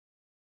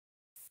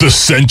The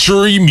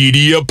Century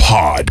Media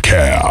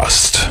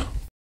Podcast.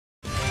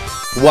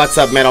 What's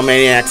up, Metal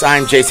Maniacs?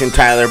 I'm Jason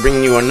Tyler,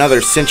 bringing you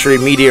another Century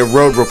Media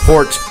Road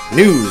Report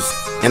news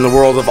in the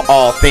world of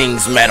all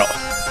things metal.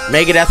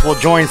 Megadeth will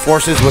join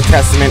forces with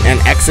Testament and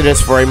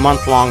Exodus for a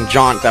month-long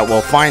jaunt that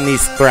will find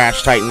these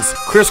thrash titans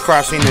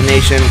crisscrossing the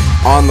nation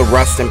on the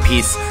Rust in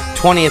Peace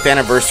 20th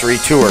anniversary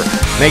tour.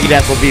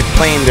 Megadeth will be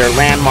playing their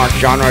landmark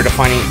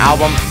genre-defining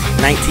album,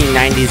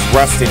 1990's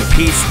Rust in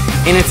Peace,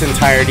 in its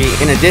entirety,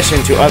 in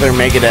addition to other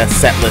Megadeth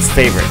setlist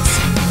favorites.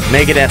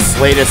 Megadeth's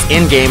latest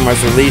In-Game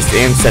was released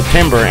in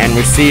September and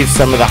received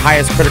some of the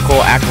highest critical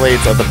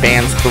accolades of the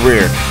band's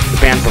career. The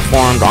band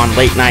performed on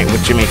Late Night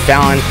with Jimmy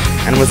Fallon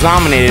and was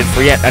nominated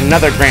for yet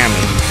another Grammy,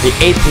 the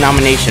 8th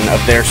nomination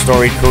of their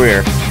storied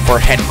career, for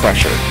Head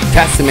Crusher.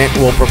 Testament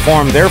will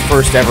perform their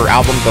first ever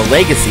album, The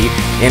Legacy,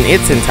 in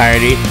its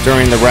entirety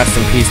during the Rust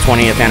in Peace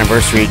 20th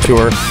anniversary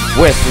tour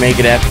with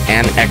Megadeth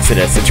and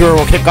Exodus. The tour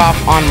will kick off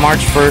on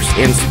March 1st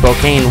in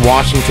Spokane,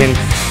 Washington,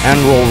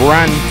 and will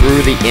run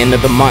through the end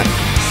of the month.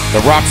 The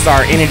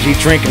Rockstar Energy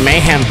Drink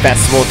Mayhem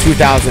Festival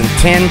 2010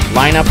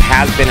 lineup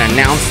has been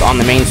announced. On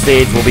the main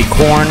stage will be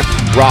Korn,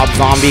 Rob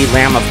Zombie,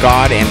 Lamb of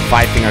God, and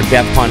Five Finger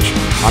Death Punch.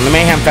 On the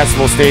Mayhem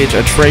Festival stage,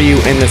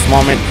 Atreyu, In This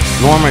Moment,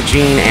 Norma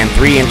Jean, and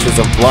 3 Inches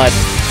of Blood.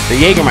 The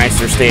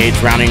Jägermeister stage,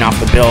 rounding off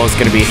the bill, is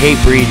going to be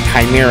Hatebreed,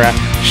 Chimera,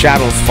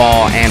 Shadows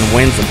Fall, and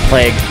Winds of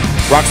Plague.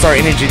 Rockstar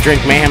Energy Drink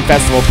Mayhem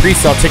Festival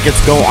pre-sale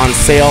tickets go on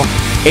sale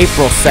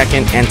April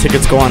 2nd, and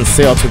tickets go on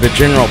sale to the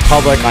general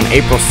public on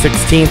April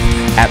 16th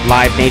at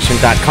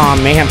livenation.com.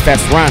 Mayhem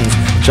Fest runs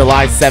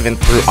July 7th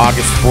through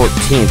August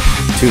 14th,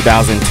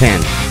 2010.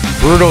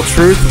 Brutal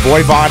Truth,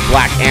 Voivod,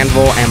 Black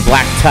Anvil, and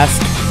Black Tusk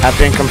have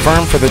been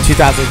confirmed for the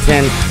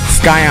 2010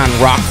 Scion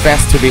Rock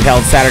Fest to be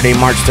held Saturday,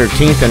 March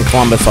 13th in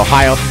Columbus,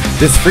 Ohio.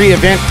 This free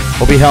event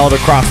will be held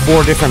across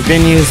 4 different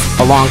venues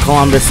along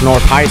Columbus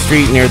North High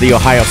Street near the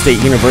Ohio State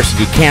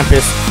University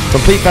campus.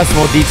 Complete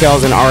festival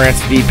details and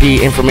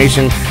RSVP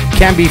information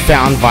can be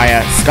found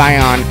via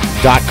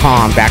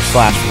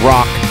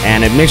skyon.com/rock,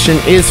 and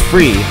admission is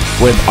free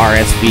with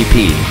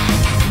RSVP.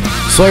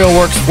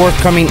 Soilwork's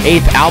forthcoming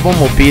 8th album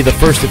will be the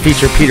first to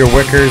feature Peter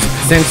Wickers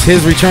since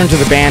his return to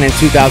the band in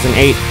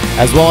 2008,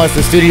 as well as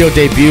the studio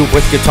debut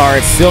with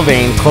guitarist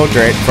Sylvain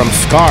Coudret from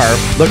Scar.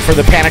 Look for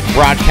the Panic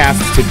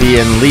broadcasts to be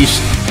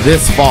unleashed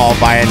this fall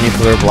via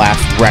Nuclear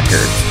Blast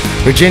Records.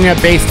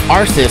 Virginia-based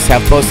Arsis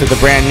have posted the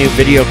brand new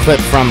video clip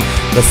from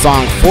the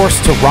song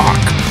Forced to Rock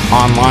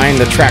online.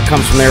 The track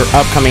comes from their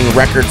upcoming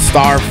record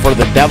Starve for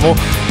the Devil,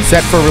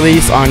 set for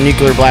release on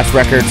Nuclear Blast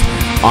Records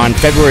on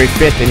February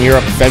 5th in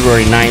Europe,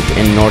 February 9th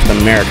in North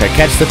America.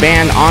 Catch the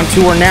band on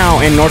tour now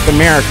in North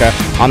America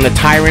on the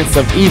Tyrants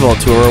of Evil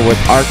tour with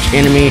Arch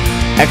Enemy,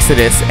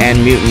 Exodus,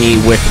 and Mutiny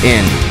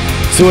Within.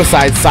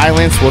 Suicide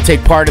Silence will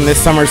take part in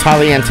this summer's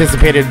highly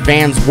anticipated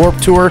Vans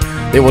Warped Tour.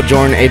 They will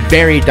join a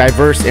very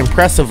diverse,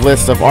 impressive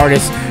list of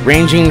artists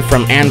ranging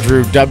from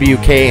Andrew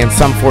WK and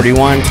Sum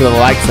 41 to the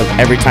likes of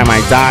Every Time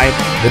I Die,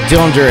 The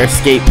Dillinger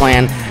Escape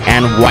Plan,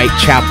 and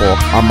Whitechapel,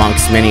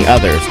 amongst many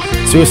others.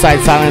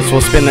 Suicide Silence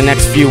will spend the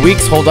next few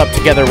weeks holed up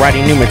together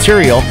writing new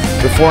material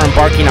before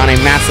embarking on a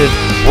massive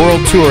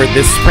world tour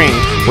this spring,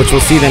 which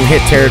will see them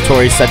hit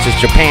territories such as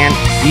Japan,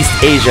 East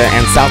Asia,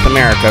 and South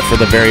America for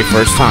the very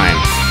first time.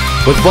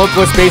 With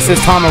vocalist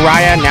bassist Tom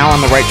Araya now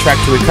on the right track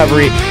to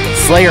recovery,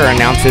 Slayer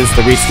announces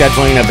the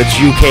rescheduling of its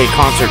UK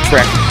concert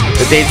trek.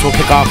 The dates will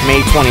kick off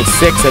May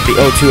 26th at the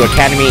O2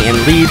 Academy in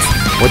Leeds,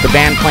 with the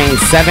band playing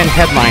 7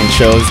 headline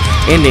shows,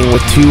 ending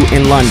with 2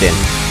 in London.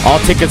 All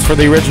tickets for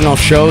the original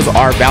shows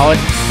are valid,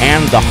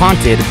 and The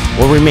Haunted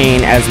will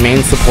remain as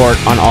main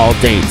support on all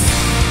dates.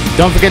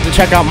 Don't forget to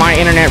check out my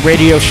internet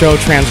radio show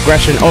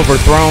Transgression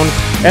Overthrown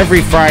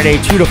every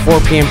Friday 2 to 4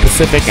 p.m.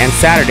 Pacific and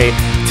Saturday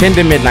 10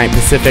 to midnight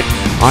Pacific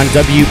on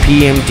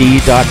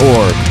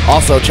WPMD.org.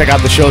 Also, check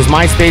out the show's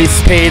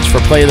MySpace page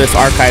for playlists,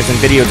 archives, and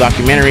video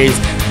documentaries,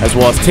 as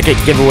well as ticket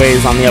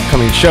giveaways on the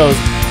upcoming shows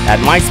at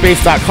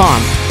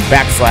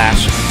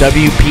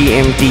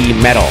myspace.com/WPMD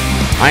Metal.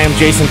 I am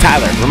Jason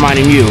Tyler,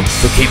 reminding you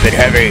to keep it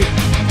heavy.